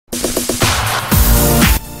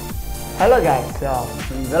Hello guys,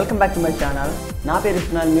 welcome back to my channel. నా పేరు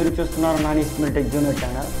ఇస్మాయిల్, మీరు చూస్తున్నారు Nani Ismail tech junior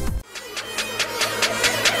channel.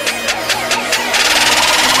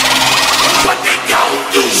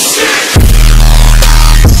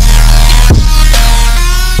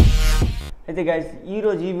 అయితే గైస్,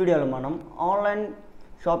 ఈరోజు ఈ వీడియోలో మనం ఆన్లైన్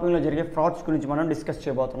షాపింగ్లో జరిగే ఫ్రాడ్స్ గురించి మనం డిస్కస్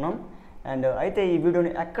చేయబోతున్నాం. అండ్ అయితే ఈ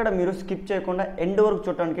వీడియోని ఎక్కడ మీరు స్కిప్ చేయకుండా ఎండ్ వరకు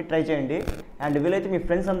చూడడానికి ట్రై చేయండి. అండ్ వీలైతే మీ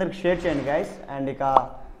ఫ్రెండ్స్ అందరికి షేర్ చేయండి గైస్. అండ్ ఇక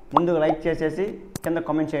ముందు లైక్ చేసేసి కింద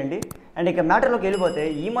కామెంట్ చేయండి. అండ్ ఇక మ్యాటర్లోకి వెళ్ళిపోతే,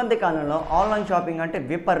 ఈ మధ్య కాలంలో ఆన్లైన్ షాపింగ్ అంటే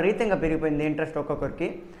విపరీతంగా పెరిగిపోయింది ఇంట్రెస్ట్ ఒక్కొక్కరికి.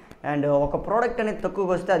 అండ్ ఒక ప్రోడక్ట్ అనేది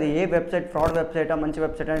తక్కువగా వస్తే అది ఏ వెబ్సైట్, ఫ్రాడ్ వెబ్సైటా మంచి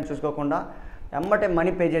వెబ్సైట్ అని చూసుకోకుండా ఎమ్మటే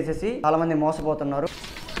మనీ పే చేసేసి చాలామంది మోసపోతున్నారు.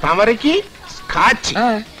 తమరికి scotch,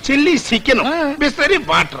 chilli chicken, Bisleri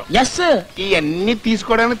water ఇవన్నీ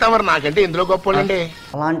తీసుకోవడానికి తమరు నాకంటే ఇందులో గొప్పండి.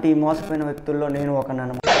 అలాంటి మోసపోయిన వ్యక్తుల్లో నేను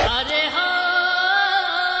ఒకనన్నమాట.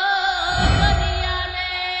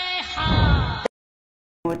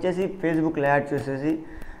 వచ్చేసి ఫేస్బుక్లో యాడ్ చూసేసి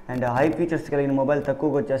అండ్ హై ఫీచర్స్ కలిగిన మొబైల్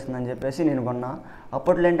తక్కువగా వచ్చేస్తుందని చెప్పేసి నేను కొన్నా.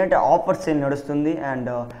 అప్పట్లో ఏంటంటే ఆఫర్స్ ఏం నడుస్తుంది. అండ్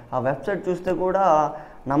ఆ వెబ్సైట్ చూస్తే కూడా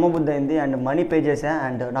నమ్మబుద్ధి అయింది. అండ్ మనీ పే చేసా.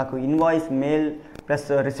 అండ్ నాకు ఇన్వాయిస్, మెయిల్ ప్లస్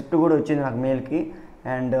రిసిప్ట్ కూడా వచ్చింది నాకు మెయిల్కి.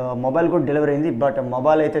 అండ్ మొబైల్ కూడా డెలివరీ అయింది. బట్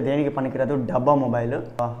మొబైల్ అయితే దేనికి పనికిరాదు, డబ్బా మొబైల్.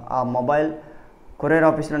 ఆ మొబైల్ కొరియర్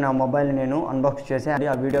ఆఫీస్లో నా మొబైల్ని నేను అన్బాక్స్ చేసాను.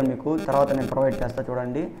 ఆ వీడియో మీకు తర్వాత నేను ప్రొవైడ్ చేస్తా,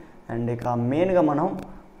 చూడండి. అండ్ ఇక మెయిన్గా మనం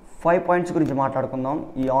 5 పాయింట్స్ గురించి మాట్లాడుకుందాం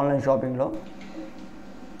ఈ ఆన్లైన్ షాపింగ్లో.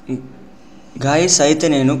 గాయస్, అయితే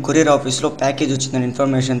నేను కొరియర్ ఆఫీస్లో ప్యాకేజ్ వచ్చిందని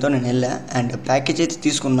ఇన్ఫర్మేషన్తో నేను వెళ్ళా. అండ్ ప్యాకేజ్ అయితే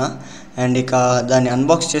తీసుకున్నా. అండ్ ఇక దాన్ని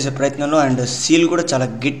అన్బాక్స్ చేసే ప్రయత్నంలో అండ్ సీల్ కూడా చాలా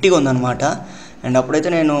గట్టిగా ఉందన్నమాట. అండ్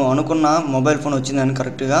అప్పుడైతే నేను అనుకున్న మొబైల్ ఫోన్ వచ్చిందని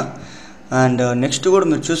కరెక్ట్గా. అండ్ నెక్స్ట్ కూడా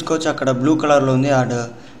మీరు చూసుకోవచ్చు, అక్కడ బ్లూ కలర్లో ఉంది. అండ్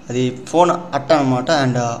అది ఫోన్ అట్ట అనమాట.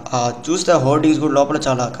 అండ్ చూస్తే హోర్డింగ్స్ కూడా లోపల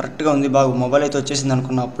చాలా కరెక్ట్గా ఉంది. బాగా మొబైల్ అయితే వచ్చేసింది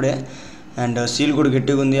అనుకున్నా అప్పుడే. అండ్ సీల్ కూడా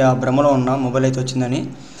గట్టిగా ఉంది. ఆ భ్రమలో ఉన్న మొబైల్ అయితే వచ్చిందని.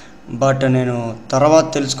 బట్ నేను తర్వాత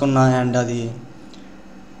తెలుసుకున్నా అండ్ అది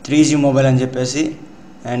 3G మొబైల్ అని చెప్పేసి.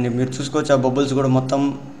 అండ్ మీరు చూసుకోవచ్చు, ఆ బబుల్స్ కూడా మొత్తం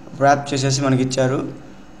ర్యాప్ చేసేసి మనకి ఇచ్చారు.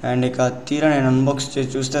 అండ్ ఇక తీరా నేను అన్బాక్స్ చేసి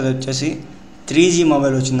చూస్తే అది వచ్చేసి 3G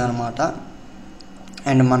మొబైల్ వచ్చిందనమాట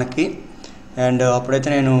అండ్ మనకి. అండ్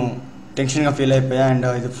అప్పుడైతే నేను టెన్షన్గా ఫీల్ అయిపోయా. అండ్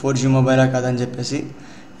ఇది 4G మొబైలా కాదని చెప్పేసి.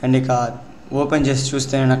 అండ్ ఇక ఓపెన్ చేసి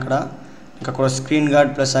చూస్తే నేను అక్కడ స్క్రీన్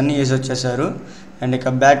గార్డ్ ప్లస్ అన్నీ వేసి వచ్చేసారు. అండ్ ఇక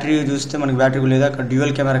బ్యాటరీ చూస్తే మనకి బ్యాటరీ లేదు, అక్కడ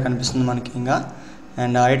డ్యూయల్ కెమెరా కనిపిస్తుంది మనకి ఇంకా.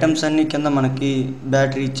 అండ్ ఐటమ్స్ అన్నీ కింద మనకి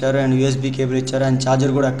బ్యాటరీ ఇచ్చారు అండ్ USB కేబుల్ ఇచ్చారు అండ్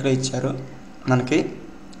ఛార్జర్ కూడా అక్కడే ఇచ్చారు మనకి.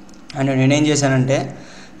 అండ్ నేనేం చేశానంటే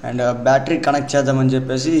అండ్ బ్యాటరీ కనెక్ట్ చేద్దామని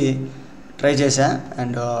చెప్పేసి ట్రై చేశా.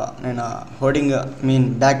 అండ్ నేను హోర్డింగ్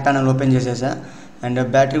బ్యాక్ ప్యానల్ ఓపెన్ చేసేసా. అండ్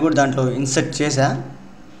బ్యాటరీ కూడా దాంట్లో ఇన్సర్ట్ చేశా.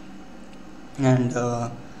 అండ్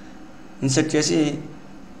ఇన్సర్ట్ చేసి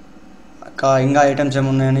ఇంకా ఐటమ్స్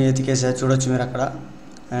ఏమున్నాయని ఎతికేసా, చూడొచ్చు మీరు అక్కడ.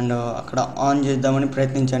 అండ్ అక్కడ ఆన్ చేద్దామని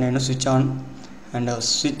ప్రయత్నించాను నేను, switch on. And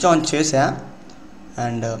switch on చేసా.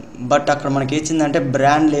 అండ్ బట్ అక్కడ మనకి ఏచిందంటే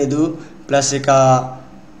బ్రాండ్ లేదు, ప్లస్ ఇక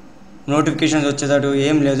నోటిఫికేషన్స్ వచ్చేటట్టు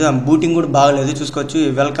ఏం లేదు. బూటింగ్ కూడా బాగలేదు, చూసుకోవచ్చు.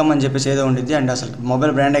 వెల్కమ్ అని చెప్పేసి ఏదో ఉండిద్ది. అండ్ అసలు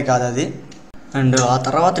మొబైల్ బ్రాండే కాదు అది. అండ్ ఆ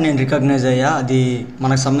తర్వాత నేను రికగ్నైజ్ అయ్యా, అది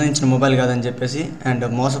మనకు సంబంధించిన మొబైల్ కాదని చెప్పేసి. అండ్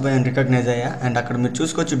మోసపోయాను, రికగ్నైజ్ అయ్యా. అండ్ అక్కడ మీరు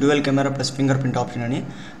చూసుకోవచ్చు dual camera plus finger print option అని.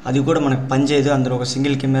 అది కూడా మనకు పనిచేయదు. అందులో ఒక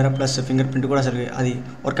single camera plus finger print కూడా అసలు అది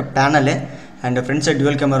ఒక ప్యానలే. And front side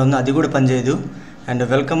dual camera ఉంది, అది కూడా పనిచేయదు. అండ్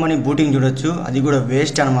వెల్కమ్ అని బూటింగ్ చూడొచ్చు, అది కూడా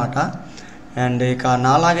వేస్ట్ అనమాట. అండ్ ఇక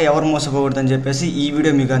నాలాగా ఎవరు మోసపోకూడదని చెప్పేసి ఈ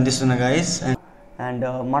వీడియో మీకు అందిస్తున్నా గాయస్. అండ్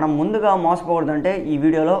మనం ముందుగా మోసపోకూడదంటే ఈ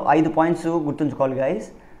వీడియోలో 5 పాయింట్స్ గుర్తుంచుకోవాలి గాయస్.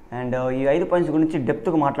 అండ్ ఈ 5 పాయింట్స్ గురించి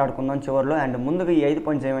డెప్త్గా మాట్లాడుకుందాం చివరిలో. అండ్ ముందుగా ఈ 5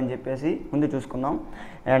 పాయింట్స్ ఏమని చెప్పేసి ముందు చూసుకుందాం.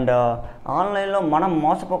 అండ్ ఆన్లైన్లో మనం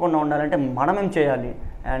మోసపోకుండా ఉండాలంటే మనం ఏం చేయాలి.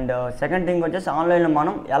 అండ్ సెకండ్ థింగ్ వచ్చేసి ఆన్లైన్లో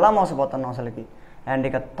మనం ఎలా మోసపోతున్నాం అసలుకి. అండ్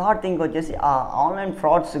ఇక థర్డ్ థింగ్ వచ్చేసి ఆ ఆన్లైన్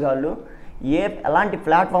ఫ్రాడ్స్ వాళ్ళు ఎలాంటి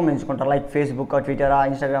ప్లాట్ఫామ్ ఎంచుకుంటారు, లైక్ ఫేస్బుక్, ట్విట్టర్,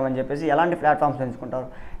 ఇన్స్టాగ్రామ్ అని చెప్పేసి ఎలాంటి ప్లాట్ఫామ్స్ ఎంచుకుంటారు.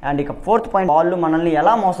 అండ్ ఇక ఫోర్త్ పాయింట్, వాళ్ళు మనల్ని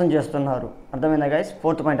ఎలా మోసం చేస్తున్నారు. అర్థమైందా గైస్?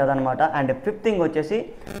 ఫోర్త్ పాయింట్ అదనమాట. అండ్ ఫిఫ్త్ థింగ్ వచ్చేసి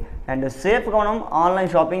అండ్ సేఫ్గా మనం ఆన్లైన్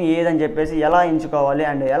షాపింగ్ ఏదని చెప్పేసి ఎలా ఎంచుకోవాలి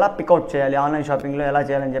అండ్ ఎలా పికౌట్ చేయాలి, ఆన్లైన్ షాపింగ్లో ఎలా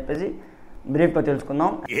చేయాలని చెప్పేసి బ్రీఫ్గా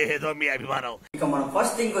తెలుసుకుందాం. ఇక మన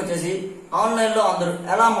ఫస్ట్ థింగ్ వచ్చేసి ఆన్లైన్లో అందరూ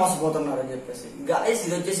ఎలా మోసపోతున్నారు అని చెప్పేసి. గైస్,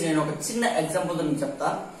 ఇది వచ్చేసి నేను ఒక చిన్న ఎగ్జాంపుల్తో మీకు చెప్తా.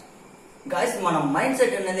 గాయస్, మన మైండ్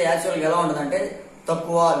సెట్ అనేది యాక్చువల్గా ఎలా ఉంటుందంటే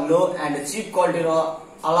తక్కువ, లో అండ్ చీప్ క్వాలిటీలో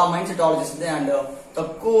అలా మైండ్ సెట్ ఆలోచిస్తుంది. అండ్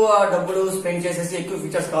తక్కువ డబ్బులు స్పెండ్ చేసేసి ఎక్కువ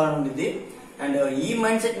ఫీచర్స్ కావాలని ఉంటుంది. అండ్ ఈ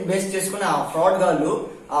మైండ్ సెట్ బేస్ చేసుకుని ఆ ఫ్రాడ్ గాళ్ళు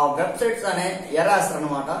ఆ వెబ్సైట్స్ అనే ఎరేస్తారు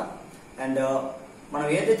అనమాట. అండ్ మనం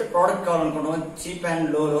ఏదైతే product కావాలనుకుంటామో cheap and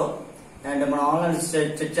low and మనం ఆన్లైన్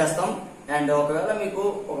చెక్ చేస్తాం. అండ్ ఒకవేళ మీకు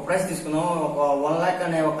ఒక ప్రైస్ తీసుకుందాం, ఒక 1 lakh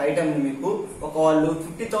అనే ఒక ఐటమ్ మీకు వాళ్ళు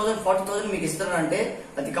 50,000 40,000 మీకు ఇస్తారంటే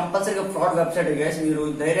అది కంపల్సరీగా ఫ్రాడ్ వెబ్సైట్ గైస్, మీరు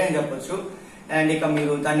ధైర్యంగా చెప్పొచ్చు. అండ్ ఇక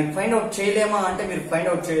మీరు దాన్ని ఫైండ్ అవుట్ చేయలేమా అంటే మీరు ఫైండ్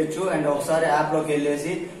అవుట్ చేయొచ్చు. అండ్ ఒకసారి యాప్ లోకి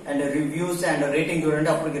వెళ్ళేసి అండ్ రివ్యూస్ అండ్ రేటింగ్ చూడండి.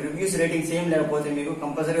 అప్పటికి రివ్యూస్ రేటింగ్స్ ఏం లేకపోతే మీకు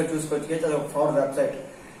కంపల్సరీగా చూసుకోవచ్చు, అది ఒక fraud website.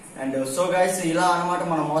 And so guys ఇలా అనమాట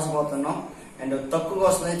మనం మోసపోతున్నాం. అండ్ తక్కువగా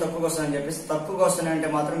వస్తుందని చెప్పేసి తక్కువగా వస్తున్నాయి అంటే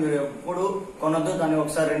మాత్రం మీరు ఎప్పుడు కొనొద్దు, దాన్ని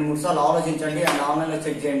ఒకసారి 2-3 సార్లు ఆలోచించండి అండ్ ఆన్లైన్ లో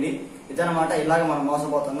చెక్ చేయండి. ఇదనమాట, ఇలాగ మనం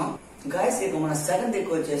మోసపోతున్నాం గైస్. ఇక మన సెకండ్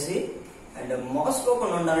దిక్కు వచ్చేసి అండ్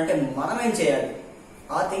మోసపోకుండా ఉండాలంటే మనం ఏం చేయాలి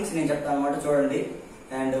ఆ థింగ్స్ నేను చెప్తాను అనమాట, చూడండి.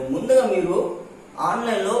 అండ్ ముందుగా మీరు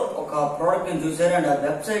ఆన్లైన్ లో ఒక ప్రోడక్ట్ ని చూసారు అండ్ ఆ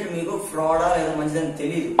వెబ్సైట్ మీకు ఫ్రాడా లేదా మంచిదని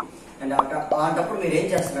తెలియదు. అండ్ అలాంటప్పుడు మీరు ఏం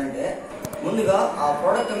చేస్తారంటే ముందుగా ఆ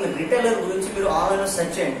ప్రోడక్ట్ రిటైలర్ గురించి మీరు ఆన్లైన్ లో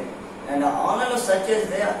సెర్చ్ చేయండి. అండ్ ఆన్లైన్ లో సెర్చ్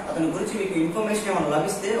చేస్తే అతని గురించి మీకు ఇన్ఫర్మేషన్ ఏమైనా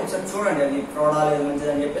లభిస్తే ఒకసారి చూడండి అది ఫ్రాడా లేదా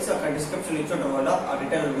మంచిది అని చెప్పేసి అక్కడ డిస్క్రిప్షన్ ఇచ్చుంటారు వల్ల ఆ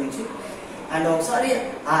రిటైలర్ గురించి. అండ్ ఒకసారి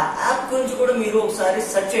ఆ యాప్ గురించి కూడా మీరు ఒకసారి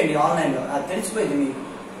సెర్చ్ చేయండి ఆన్లైన్ లో, అది తెలిసిపోయింది మీకు.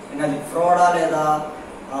 అండ్ అది ఫ్రాడా లేదా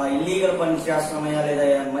ఇల్లీగల్ పని చేస్తున్నాయా లేదా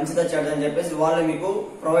మంచిదా చెడ్డా అని చెప్పేసి వాళ్ళు మీకు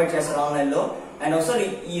ప్రొవైడ్ చేస్తారు ఆన్లైన్ లో. అండ్ ఒకసారి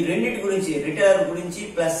ఈ రెండింటి గురించి రిటైలర్ గురించి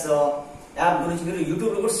ప్లస్ యాప్ గురించి మీరు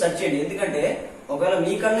యూట్యూబ్ లో కూడా సెర్చ్ చేయండి. ఎందుకంటే ఒకవేళ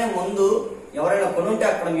మీకన్నా ముందు ఎవరైనా కొనుంటే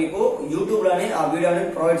అక్కడ మీకు యూట్యూబ్ లోనే ఆ వీడియో అనేది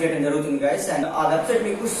ప్రొవైడ్ చేయడం జరుగుతుంది గైస్. అండ్ ఆ వెబ్సైట్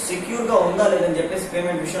మీకు సెక్యూర్ గా ఉందా లేదని చెప్పేసి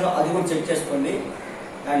పేమెంట్ విషయంలో అది కూడా చెక్ చేసుకోండి.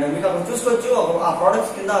 అండ్ మీకు అక్కడ చూసుకోవచ్చు ఆ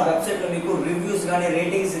ప్రొడక్ట్స్ కింద ఆ వెబ్సైట్ లో మీకు రివ్యూస్ కానీ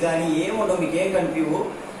రేటింగ్స్ కానీ ఏముండవు, మీకు ఏం కనిపించవు.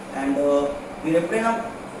 అండ్ మీరు ఎప్పుడైనా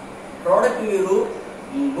ప్రోడక్ట్ మీరు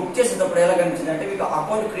బుక్ చేసేటప్పుడు ఎలా కనిపించింది అంటే మీకు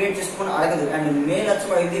అకౌంట్ క్రియేట్ చేసుకుని అడగదు. అండ్ మెయిల్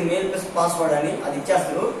వచ్చి మెయిల్ ప్లస్ పాస్వర్డ్ అని అది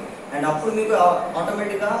ఇచ్చేస్తారు. అండ్ అప్పుడు మీకు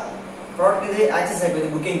ఆటోమేటిక్ గా ప్రోడక్ట్ ఇది యాక్సెస్ అయిపోయింది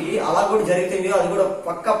బుకింగ్ కి. అలా కూడా జరిగితే మీరు అది కూడా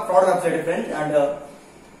పక్కా fraud website friends. And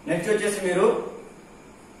next వచ్చేసి మీరు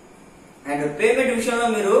అండ్ పేమెంట్ విషయంలో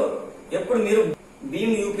మీరు ఎప్పుడు మీరు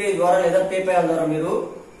భీమ్ యూపీఐ ద్వారా లేదా పేపాల్ ద్వారా మీరు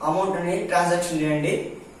అమౌంట్ ని ట్రాన్సాక్షన్ చేయండి.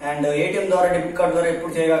 అండ్ ఏటీఎం ద్వారా డెబిట్ కార్డ్ ద్వారా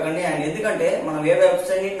ఎప్పుడు చేయకండి. అండ్ ఎందుకంటే మనం ఏ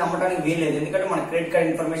వెబ్సైట్ ని నమ్మడానికి వీల్లేదు, ఎందుకంటే మన credit card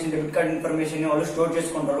information debit card information వాళ్ళు స్టోర్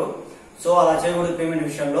చేసుకుంటారు. సో అలా చేయకూడదు పేమెంట్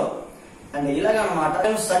విషయంలో. అండ్ ఇలాగనమాట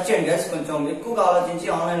సెర్చ్ చేయండి గైస్, కొంచెం ఎక్కువగా ఆలోచించి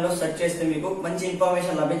ఆన్లైన్ లో సెర్చ్ చేస్తే మీకు మంచి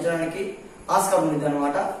ఇన్ఫర్మేషన్ లభించడానికి ఆస్కారం ఉంది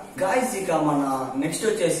అనమాట గైస్. ఇక మన నెక్స్ట్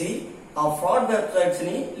వచ్చేసి ఆ ఫ్రాడ్ వెబ్సైట్స్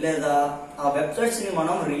ని లేదా ఆ వెబ్సైట్స్ ని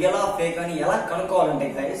మనం రియల్ ఫేక్ అని ఎలా కనుక్కోవాలంటే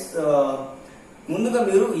గైస్ ముందుగా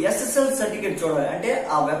మీరు ఎస్ఎస్ఎల్ సర్టిఫికేట్ చూడాలి. అంటే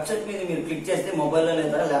ఆ వెబ్సైట్ మీద మీరు క్లిక్ చేస్తే మొబైల్ లో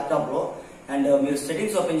లేదా ల్యాప్టాప్ లో అండ్ మీరు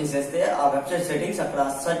సెట్టింగ్స్ ఓపెన్ చేసేస్తే ఆ వెబ్సైట్ సెట్టింగ్స్ అక్కడ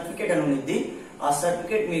సర్టిఫికేట్ అని ఉంది. ఆ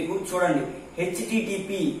సర్టిఫికేట్ మీకు చూడండి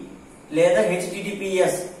హెచ్టిటిపి లేదా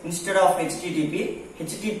హెచ్టిటిపిఎస్ ఇన్స్టెడ్ ఆఫ్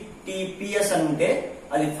హెచ్టిటిపిఎస్ అని ఉంటే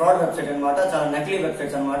అది ఫ్రాడ్ వెబ్సైట్ అనమాట, చాలా నకిలీ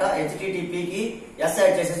వెబ్సైట్స్ అనమాట. హెచ్టిటిపికి ఎస్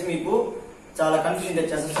యాడ్ చేసేసి మీకు చాలా కన్ఫ్యూజన్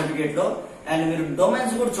తెచ్చేస్తారు సర్టిఫికేట్ లో. అండ్ మీరు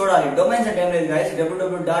డొమైన్స్ కూడా చూడాలి. డొమైన్స్ అంటే ఏం లేదు గైస్,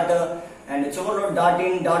 www. అండ్ చివరిలో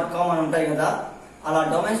 .in.com అని ఉంటాయి కదా, అలా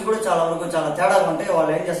డొమైన్స్ కూడా చాలా వరకు చాలా తేడాగా ఉంటాయి.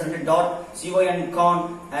 వాళ్ళు ఏం చేస్తారంటే .com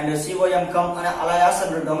అండ్ .com అని అలా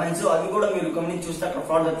వేస్తారు డొమైన్స్. అవి కూడా మీరు గమనించి చూస్తే అక్కడ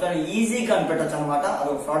ఫ్రాడ్ వెబ్సైట్ ఈజీగా కనిపెట్టచ్చు అనమాట,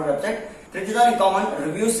 అదొక ఫ్రాడ్ వెబ్సైట్. ప్రతిదానికి కామన్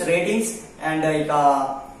రివ్యూస్ రేటింగ్స్ అండ్ ఇక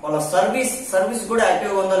వాళ్ళ సర్వీస్ కూడా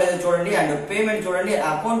యాక్టివ్ గా ఉందా లేదా చూడండి. అండ్ పేమెంట్ చూడండి,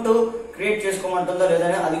 అకౌంట్ క్రియేట్ చేసుకోమంటుందా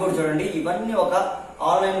లేదని అది కూడా చూడండి. ఇవన్నీ ఒక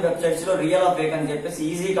ఆన్లైన్ వెబ్సైట్స్ లో రియల్ ఫేక్ అని చెప్పేసి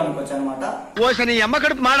ఈజీగా కనుక్కోవచ్చు అనమాట.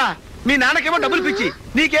 మీ నాన్నకేమో డబ్బులు పిచ్చి,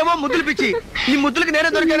 నీకేమో ముద్దులు పిచ్చి, ఈ ముద్దులకి నేనే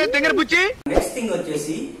దొరికానే తెంగర పిచ్చి. నెక్స్ట్ థింగ్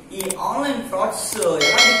వచ్చేసి ఈ ఆన్లైన్ ఫ్రాడ్స్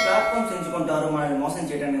ఎలాంటి ప్లాట్ఫామ్స్ ఎంచుకుంటారు మనల్ని మోసం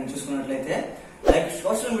చేయడానికి నేను చూసుకున్నట్లయితే లైక్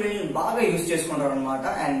సోషల్ మీడియాని బాగా యూజ్ చేసుకుంటారు అనమాట.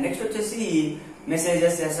 అండ్ నెక్స్ట్ వచ్చేసి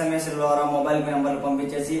మెసేజెస్ SMS ద్వారా మొబైల్ నెంబర్లు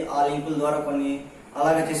పంపించేసి ఆ లింకుల ద్వారా కొన్ని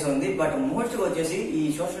అలాగే చేసి ఉంది. బట్ మోస్ట్ వచ్చేసి ఈ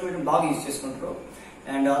సోషల్ మీడియాని బాగా యూజ్ చేసుకుంటారు.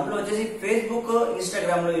 అండ్ అందులో వచ్చేసి ఫేస్బుక్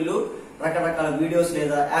ఇన్స్టాగ్రామ్ లో వీళ్ళు రకరకాల వీడియోస్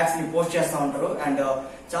లేదా యాడ్స్ ని పోస్ట్ చేస్తూ ఉంటారు. అండ్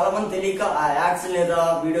చాలా మంది తెలియక ఆ యాడ్స్ లేదా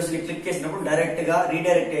వీడియోస్ ని క్లిక్ చేసినప్పుడు డైరెక్ట్ గా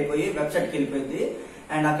రీడైరెక్ట్ అయిపోయి వెబ్సైట్ కి వెళ్ళిపోయింది.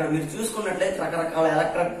 అండ్ అక్కడ మీరు చూసుకున్నట్లయితే రకరకాల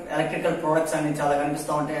ఎలక్ట్రికల్ ప్రొడక్ట్స్ అన్ని చాలా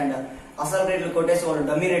కనిపిస్తూ ఉంటాయి. అండ్ అసలు రేట్లు కొట్టేసి వాళ్ళు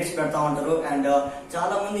డమ్మీ రేట్స్ పెడతా ఉంటారు. అండ్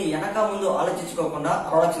చాలా మంది వెనక ముందు ఆలోచించుకోకుండా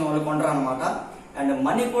ప్రొడక్ట్స్ వాళ్ళు కొంటారు అనమాట. అండ్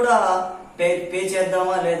మనీ కూడా పే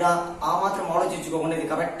చేద్దామా లేదా ఆ మాత్రం ఆలోచించుకోకుండా ఇది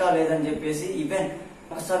కరెక్టా లేదని చెప్పేసి ఈవెన్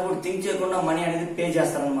ఒకసారి కూడా థింక్ చేయకుండా మనీ అనేది పే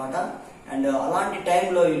చేస్తారనమాట. అండ్ అలాంటి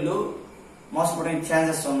టైంలో వీళ్ళు మోసపోవడానికి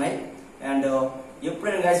ఛాన్సెస్ ఉన్నాయి. అండ్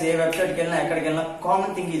ఎప్పుడైనా గైస్ ఏ వెబ్సైట్కి వెళ్ళినా ఎక్కడికి వెళ్ళినా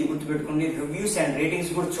కామన్ థింగ్ ఇది గుర్తుపెట్టుకోండి, రివ్యూస్ అండ్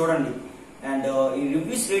రేటింగ్స్ కూడా చూడండి. అండ్ ఈ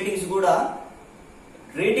రివ్యూస్ రేటింగ్స్ కూడా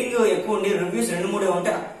రేటింగ్ ఎక్కువ ఉండి రివ్యూస్ 2-3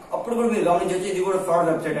 ఉంటే అప్పుడు కూడా మీరు గమనించవచ్చు ఇది కూడా ఫ్రాడ్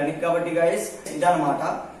వెబ్సైట్ అని. కాబట్టి గైస్ ఇదన్నమాట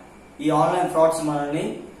ఈ ఆన్లైన్ ఫ్రాడ్స్ మనల్ని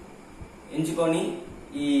ఎంచుకొని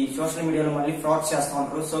ఈ సోషల్ మీడియాలో మళ్ళీ ఫ్రాడ్స్ చేస్తూ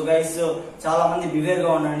ఉంటారు. సో గైస్ చాలా మంది బివేర్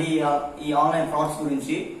గా ఉండండి ఈ ఆన్లైన్ ఫ్రాడ్స్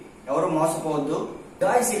గురించి, ఎవరు మోసపోవద్దు.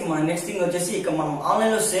 గాయ్స్ ఇక మన నెక్స్ట్ థింగ్ వచ్చేసి ఇక మనం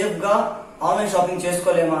ఆన్లైన్ లో సేఫ్ గా ఆన్లైన్ షాపింగ్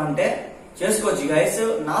చేసుకోలేమా అంటే చేసుకోవచ్చు గైస్.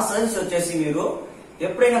 నా సజెస్ట్ వచ్చేసి మీరు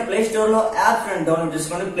ఎప్పుడైనా ప్లే స్టోర్ లో యాప్స్ డౌన్లోడ్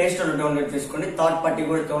చేసుకోండి, ప్లే స్టోర్ లో డౌన్లోడ్ చేసుకోండి, థర్డ్ పార్టీ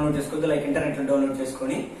కూడా డౌన్లోడ్ చేసుకోవద్దు, లైక్ ఇంటర్నెట్ లో డౌన్లోడ్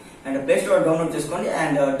చేసుకొని అండ్ ప్లే స్టోర్ లో డౌన్లోడ్ చేసుకోండి.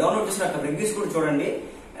 అండ్ డౌన్లోడ్ చేసిన అక్కడ రివ్యూస్ కూడా చూడండి.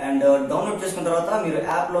 అండ్ డౌన్లోడ్ చేసుకున్న తర్వాత మీరు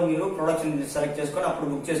యాప్ లో మీరు ప్రొడక్ట్స్ సెలెక్ట్ చేసుకొని అప్పుడు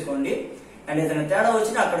బుక్ చేసుకోండి. అండ్ ఏదైనా తేడా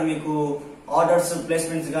వచ్చినా అక్కడ మీకు ఆర్డర్స్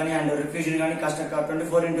ప్లేస్మెంట్స్ కానీ అండ్ రిఫ్యూజన్ కానీ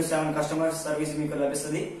 24/7 కస్టమర్ సర్వీస్ మీకు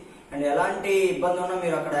లభిస్తుంది. అండ్ ఎలాంటి ఇబ్బంది ఉన్నా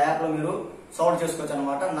మీరు అక్కడ యాప్ లో మీరు సాల్వ్ చేసుకోవచ్చు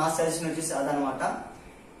అనమాట. నా సజెషన్ వచ్చేసి అదనమాట.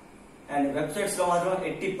 అండ్ వెబ్సైట్స్ లో మాత్రం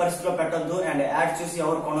ఎట్టి పరిస్థితిలో పెట్టొద్దు అండ్ యాడ్ చూసి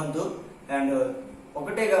ఎవరు కొనొద్దు. అండ్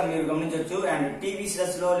ఒకటేగా మీరు గమనించవచ్చు. అండ్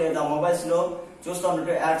టీవీస్ లో లేదా మొబైల్స్ లో చూస్తూ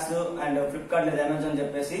ఉన్నట్టు యాడ్స్ అండ్ ఫ్లిప్కార్ట్ లేదా అమెజాన్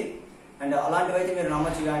చెప్పేసి అండ్ అలాంటివి అయితే మీరు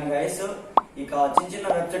నమ్మచ్చు. కానీ గైస్ ఇక చిన్న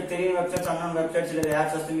వెబ్సైట్, తెలియని వెబ్సైట్స్, అన్నోన్ వెబ్సైట్స్ లేదా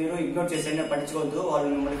యాడ్స్ వస్తే మీరు ఇగ్నోర్ చేసేయండి, పట్టించుకోవద్దు. వాళ్ళు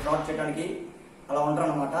మిమ్మల్ని ఫ్రాడ్ చేయడానికి అలా ఉంటారు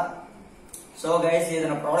అనమాట. సో గైస్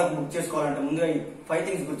ఏదైనా ప్రోడక్ట్ బుక్ చేసుకోవాలంటే ముందుగా ఈ 5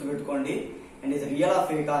 థింగ్స్ గుర్తుపెట్టుకోండి. అండ్ ఇది రియల్ ఆ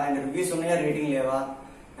ఫేకా, అండ్ రివ్యూస్ ఉన్నాయా, రేటింగ్ లేవా,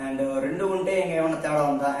 అండ్ 2 ఉంటే ఇంకేమైనా తేడా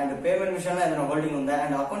ఉందా, అండ్ పేమెంట్ విషయంలో ఏదైనా హోల్డింగ్ ఉందా,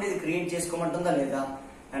 అండ్ అకౌంట్ ఇది క్రియేట్ చేసుకోమంటుందా లేదా,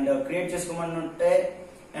 అండ్ క్రియేట్ చేసుకోమంటుంటే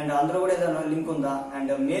అండ్ అందులో కూడా ఏదైనా లింక్ ఉందా,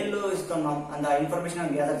 అండ్ మెయిల్ ఇస్తున్నాం అండ్ ఆ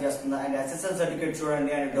ఇన్ఫర్మేషన్ గ్యాదర్ చేస్తుందా, అండ్ SSL సర్టిఫికేట్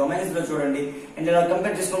చూడండి, అండ్ డొమైన్స్ లో చూడండి. అండ్ ఇలా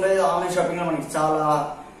కంపేర్ చేసుకుంటే ఆన్లైన్ షాపింగ్ లో మనకి చాలా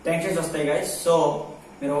టెన్షన్స్ వస్తాయి గైస్. సో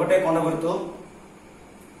మీరు ఒకటే కొండగుర్తు,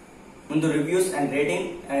 ముందు reviews and rating,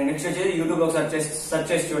 and next వచ్చేసి యూట్యూబ్ లో సెర్చ్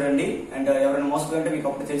చేసి చూడండి. అండ్ ఎవరైనా మోసపోయింటే మీకు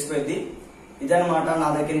అప్పుడు తెలిసిపోయింది. ఇదన్నమాట నా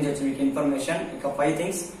దగ్గర నుంచి వచ్చి మీకు ఇన్ఫర్మేషన్. ఇక 5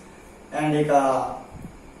 థింగ్స్. అండ్ ఇక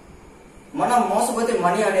మనం మోసపోతే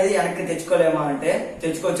మనీ అనేది వెనక్కి తెచ్చుకోలేమా అంటే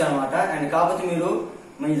తెచ్చుకోవచ్చు అనమాట. అండ్ కాకపోతే మీరు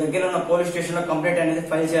మీ దగ్గర ఉన్న పోలీస్ స్టేషన్ లో కంప్లైంట్ అనేది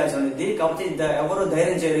ఫైల్ చేయాల్సి ఉంటుంది. కాకపోతే ఎవరు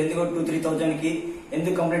ధైర్యం చేయరు, ఎందుకు 2-3,000 కి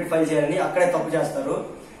ఎందుకు కంప్లైంట్ ఫైల్ చేయాలని అక్కడే తప్పు చేస్తారు.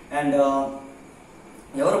 అండ్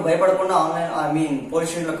ఎవరు భయపడకుండా ఆన్లైన్ పోలీస్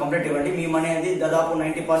స్టేషన్ లో కంప్లైంట్ ఇవ్వండి. మీ మనీ అనేది దాదాపు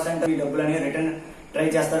 90% మీ డబ్బులని రిటర్న్ ట్రై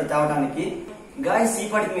చేస్తారు తేవడానికి. గాయస్ ఈ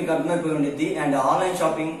పాటికి మీకు అర్థమైపోయి ఉండిద్ది. అండ్ ఆన్లైన్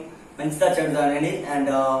షాపింగ్ మంచిదా చెడుదా అనేది,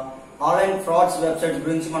 అండ్ ఆన్లైన్ ఫ్రాడ్స్ వెబ్సైట్స్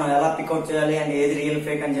గురించి మనం ఎలా పికౌట్ చేయాలి, అండ్ ఏది రియల్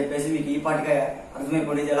ఫేక్ అని చెప్పేసి మీకు ఈ పాటికి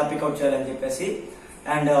అర్థమైపోయింది ఎలా పికౌట్ చేయాలి అని చెప్పేసి.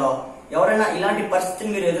 అండ్ ఎవరైనా ఇలాంటి పరిస్థితిని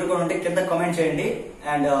మీరు ఎదుర్కొని ఉంటే కింద కామెంట్ చేయండి.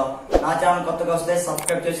 అండ్ నా ఛానల్ కొత్తగా వస్తే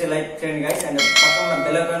సబ్స్క్రైబ్ చేసి లైక్ చేయండి గైస్. అండ్ పక్కన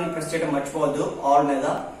బెల్ ఐకాన్ ప్రెస్ చేయడం మర్చిపోవద్దు ఆల్ మీద.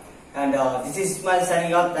 And this is Ismail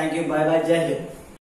signing off. Thank you, by by, జై హింద్.